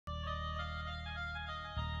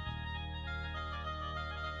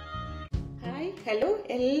Hi hello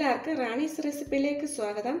എല്ലാവർക്കും റാണീസ് റെസിപ്പിയിലേക്ക്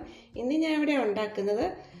സ്വാഗതം. ഇന്ന് ഞാൻ ഇവിടെ ഉണ്ടാക്കുന്നത്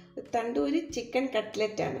തണ്ടൂരി ചിക്കൻ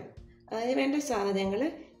കട്ട്ലറ്റ് ആണ്. അതിന് വേണ്ട സാധനങ്ങൾ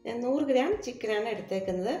ഞാൻ 100 ഗ്രാം ചിക്കനാണ്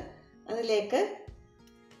എടുത്തേക്കുന്നത്. അതിലേക്ക്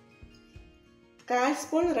 1/4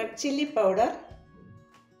 spoon red chilli powder,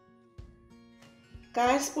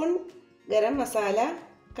 1/4 spoon garam masala,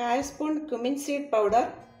 1/4 spoon cumin seed powder,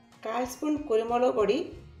 1/4 spoon കുരുമുളക് പൊടി,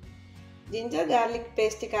 ginger garlic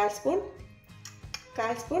paste 1/4 spoon,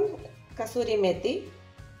 1/4 spoon kasuri methi,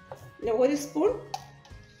 1 spoon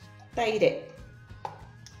തൈര്.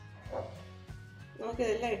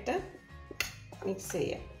 നമുക്കിതെല്ലാം ഇട്ട് മിക്സ്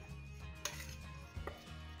ചെയ്യാം.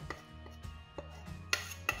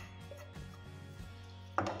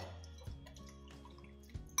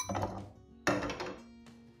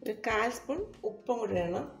 ഒരു 1/4 സ്പൂൺ ഉപ്പും കൂടി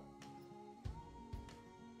ഇടണം.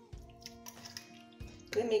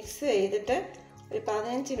 ഇത് മിക്സ് ചെയ്തിട്ട് ഒരു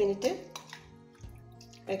 15 മിനിറ്റ്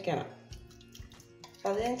വയ്ക്കണം.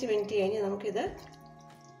 15 മിനിറ്റ് കഴിഞ്ഞ് നമുക്കിത്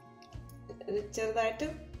ചെറുതായിട്ട്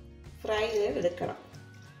ഫ്രൈ ചെയ്ത് എടുക്കണം.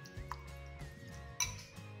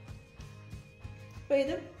 അപ്പോൾ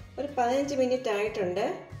ഇത് ഒരു 15 മിനിറ്റ് ആയിട്ടുണ്ട്.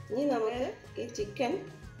 ഇനി നമ്മൾ ഈ ചിക്കൻ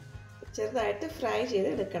ചെറുതായിട്ട് ഫ്രൈ ചെയ്ത്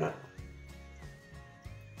എടുക്കണം.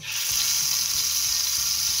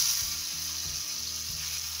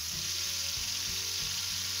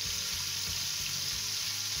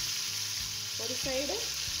 ഒരു സൈഡ്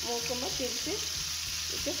മൂക്കുമ്പോൾ തിരിച്ച്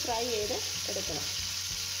ഇത് ഫ്രൈ ചെയ്ത് എടുക്കണം.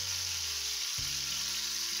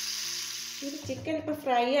 ഇത് ചിക്കൻ ഇപ്പോൾ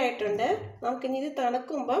ഫ്രൈ ആയിട്ടുണ്ട്. നമുക്കിനി ഇത്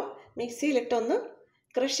തണുക്കുമ്പം മിക്സിയിലിട്ടൊന്ന്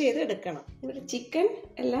ക്രഷ് ചെയ്ത് എടുക്കണം. ഇവിടെ ചിക്കൻ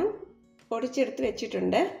എല്ലാം പൊടിച്ചെടുത്ത്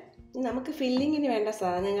വെച്ചിട്ടുണ്ട്. ഇനി നമുക്ക് ഫില്ലിങ്ങിന് വേണ്ട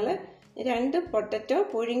സാധനങ്ങൾ 2 പൊട്ടറ്റോ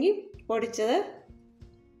പുഴുങ്ങി പൊടിച്ചത്,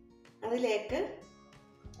 അതിലേക്ക്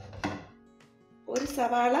 1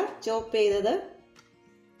 സവാള ചോപ്പ് ചെയ്തത്,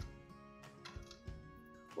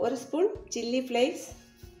 1 spoon chilli flakes,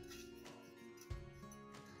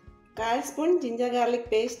 1/4 spoon ginger garlic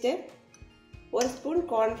paste, 1 spoon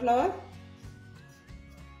cornflour,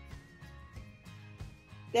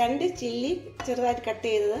 2 chilli ചെറുതായിട്ട് കട്ട്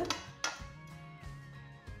ചെയ്തത്,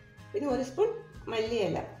 പിന്നെ 1 സ്പൂൺ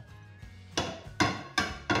മല്ലിയില,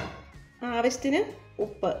 ആവശ്യത്തിന്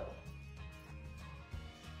ഉപ്പ്.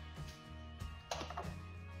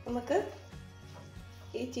 നമുക്ക്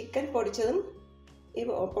ഈ ചിക്കൻ പൊടിച്ചതും ഈ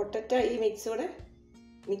പൊട്ടറ്റോ ഈ മിക്സ് കൂടെ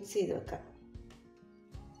മിക്സ് ചെയ്ത് വെക്കാം.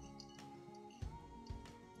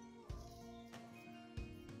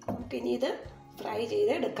 നമുക്കിനി ഇത് ഫ്രൈ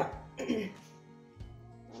ചെയ്ത് എടുക്കാം.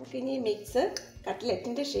 നമുക്കിനി മിക്സ്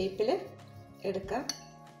കട്ട്ലറ്റിൻ്റെ ഷേപ്പിൽ എടുക്കാം.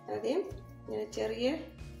 ആദ്യം ഇങ്ങനെ ചെറിയ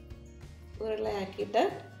ഉരുളയാക്കിയിട്ട്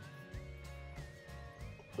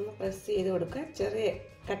ഒന്ന് പ്രസ് ചെയ്ത് കൊടുക്കുക. ചെറിയ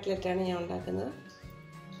കട്ട്ലറ്റാണ് ഞാൻ ഉണ്ടാക്കുന്നത്.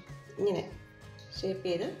 ഇങ്ങനെ ഷേപ്പ്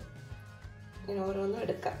ചെയ്ത് ഇങ്ങനെ ഓരോന്നും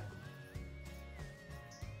എടുക്കാം.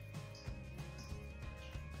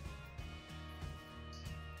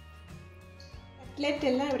 കട്ട്ലറ്റ്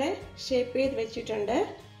എല്ലാം ഇവിടെ ഷേപ്പ് ചെയ്ത് വെച്ചിട്ടുണ്ട്.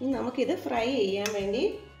 ഇനി നമുക്കിത് ഫ്രൈ ചെയ്യാൻ വേണ്ടി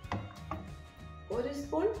 1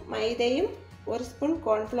 സ്പൂൺ മൈദയും 1 സ്പൂൺ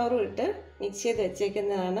കോൺഫ്ലവറും ഇട്ട് മിക്സ് ചെയ്ത്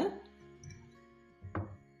വെച്ചേക്കുന്നതാണ്.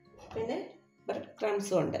 പിന്നെ ബ്രെഡ്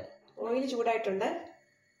ക്രംസും ഉണ്ട്. ഓയിൽ ചൂടായിട്ടുണ്ട്.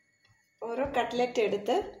 ഓരോ കട്ട്ലറ്റ്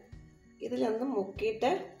എടുത്ത് ഇതിലൊന്ന്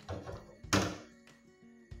മുക്കിയിട്ട്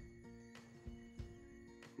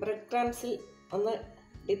ബ്രെഡ് ക്രംസിൽ ഒന്ന്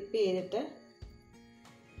ഡിപ്പ് ചെയ്തിട്ട്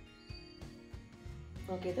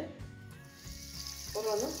നമുക്കിത്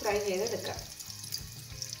ഒന്ന് ഫ്രൈ ചെയ്തെടുക്കാം.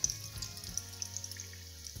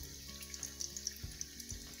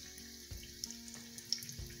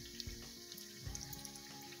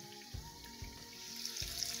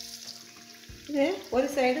 ഇത് ഒരു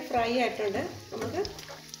സൈഡ് ഫ്രൈ ആയിട്ടുണ്ട്. നമുക്ക്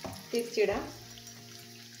തിരിച്ചിടാം.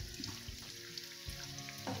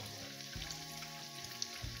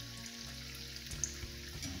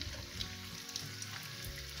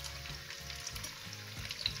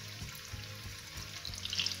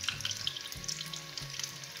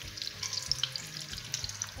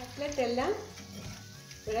 കട്ട്ലറ്റ് എല്ലാം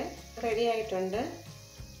ഇവിടെ റെഡി ആയിട്ടുണ്ട്.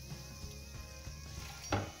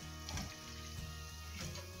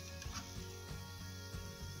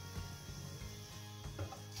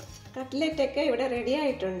 കട്ട്ലറ്റൊക്കെ ഇവിടെ റെഡി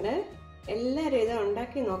ആയിട്ടുണ്ട്. എല്ലാവരും ഇത്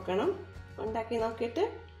ഉണ്ടാക്കി നോക്കണം. ഉണ്ടാക്കി നോക്കിയിട്ട്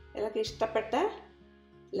എല്ലാവർക്കും ഇഷ്ടപ്പെട്ട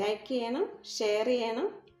ലൈക്ക് ചെയ്യണം, ഷെയർ ചെയ്യണം,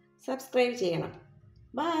 സബ്സ്ക്രൈബ് ചെയ്യണം.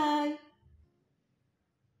 ബൈ.